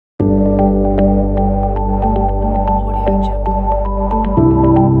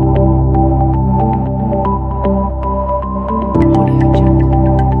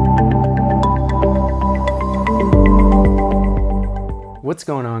What's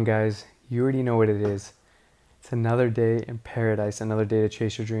going on, guys? You already know what it is. It's another day in paradise, another day to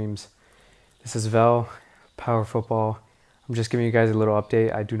chase your dreams. This is Vel, Power Football. I'm just giving you guys a little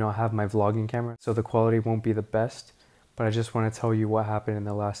update. I do not have my vlogging camera, so the quality won't be the best, but I just want to tell you what happened in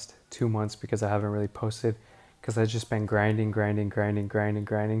the last 2 months because I haven't really posted because I've just been grinding,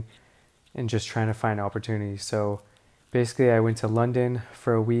 and just trying to find opportunities. So basically I went to London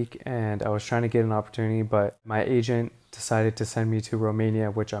for a week and I was trying to get an opportunity, but my agent decided to send me to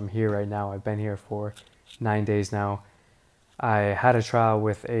Romania, which I'm here right now. I've been here for 9 days now. I had a trial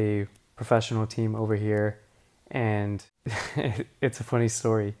with a professional team over here, and it's a funny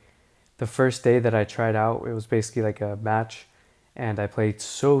story. The first day that I tried out, it was basically like a match, and I played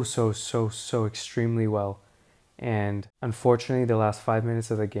so extremely well. And unfortunately, the last 5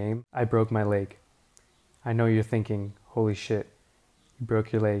 minutes of the game, I broke my leg. I know you're thinking, holy shit, you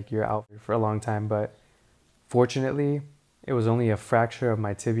broke your leg, you're out for a long time, but fortunately, it was only a fracture of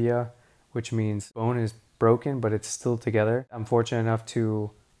my tibia, which means bone is broken, but it's still together. I'm fortunate enough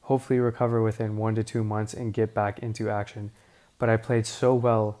to hopefully recover within 1 to 2 months and get back into action. But I played so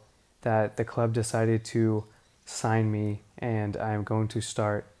well that the club decided to sign me, and I'm going to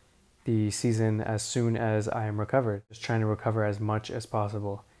start the season as soon as I am recovered. Just trying to recover as much as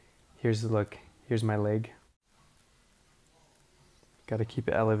possible. Here's the look. Here's my leg. Gotta keep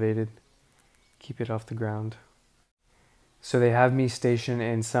it elevated. Keep it off the ground. So they have me stationed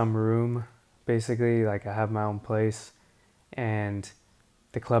in some room, basically, like I have my own place, and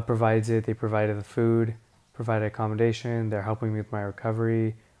the club provides it. They provided the food, provided accommodation. They're helping me with my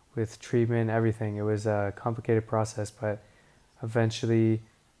recovery, with treatment, everything. It was a complicated process, but eventually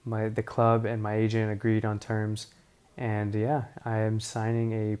the club and my agent agreed on terms, and yeah, I am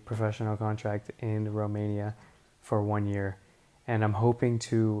signing a professional contract in Romania for 1 year, and I'm hoping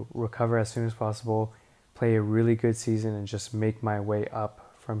to recover as soon as possible, play a really good season, and just make my way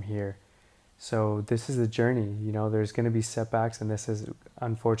up from here. So this is the journey. You know, there's going to be setbacks, and this is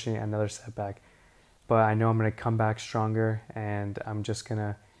unfortunately another setback, but I know I'm going to come back stronger, and I'm just going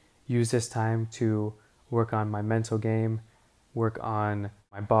to use this time to work on my mental game, work on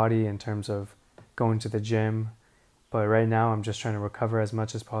my body in terms of going to the gym. But right now I'm just trying to recover as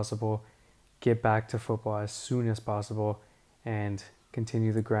much as possible, get back to football as soon as possible, and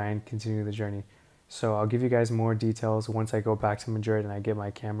continue the grind, continue the journey. So I'll give you guys more details once I go back to Madrid and I get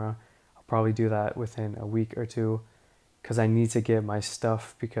my camera. I'll probably do that within a week or two because I need to get my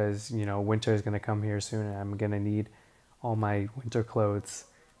stuff, because you know, winter is going to come here soon and I'm going to need all my winter clothes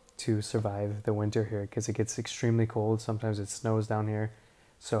to survive the winter here, because it gets extremely cold. Sometimes it snows down here,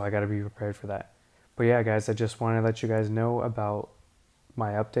 so I got to be prepared for that. But yeah, guys, I just want to let you guys know about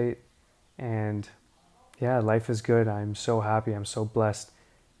my update, and yeah, life is good. I'm so happy, I'm so blessed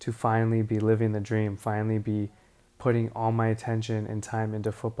to finally be living the dream, finally be putting all my attention and time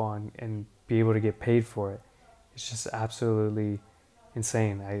into football, and be able to get paid for it. It's just absolutely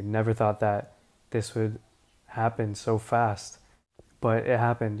insane. I never thought that this would happen so fast. But it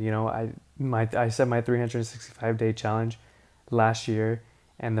happened. You know, I set my 365-day challenge last year,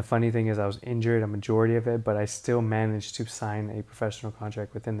 and the funny thing is I was injured a majority of it, but I still managed to sign a professional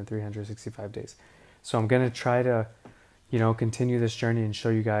contract within the 365 days. So I'm going to try to, you know, continue this journey and show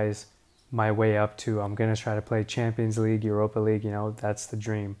you guys my way up to, I'm going to try to play Champions League, Europa League, you know, that's the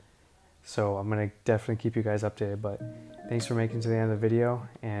dream. So I'm going to definitely keep you guys updated, but thanks for making it to the end of the video,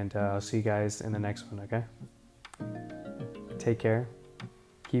 and I'll see you guys in the next one, okay? Take care.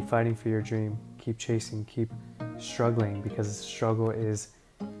 Keep fighting for your dream. Keep chasing. Keep struggling, because the struggle is,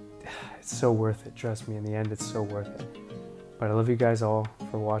 it's so worth it. Trust me, in the end, it's so worth it. But I love you guys all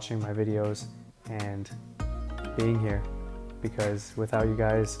for watching my videos and being here, because without you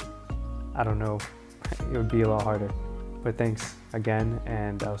guys, I don't know, it would be a lot harder. But thanks again,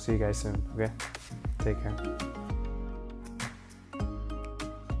 and I'll see you guys soon, okay? Take care.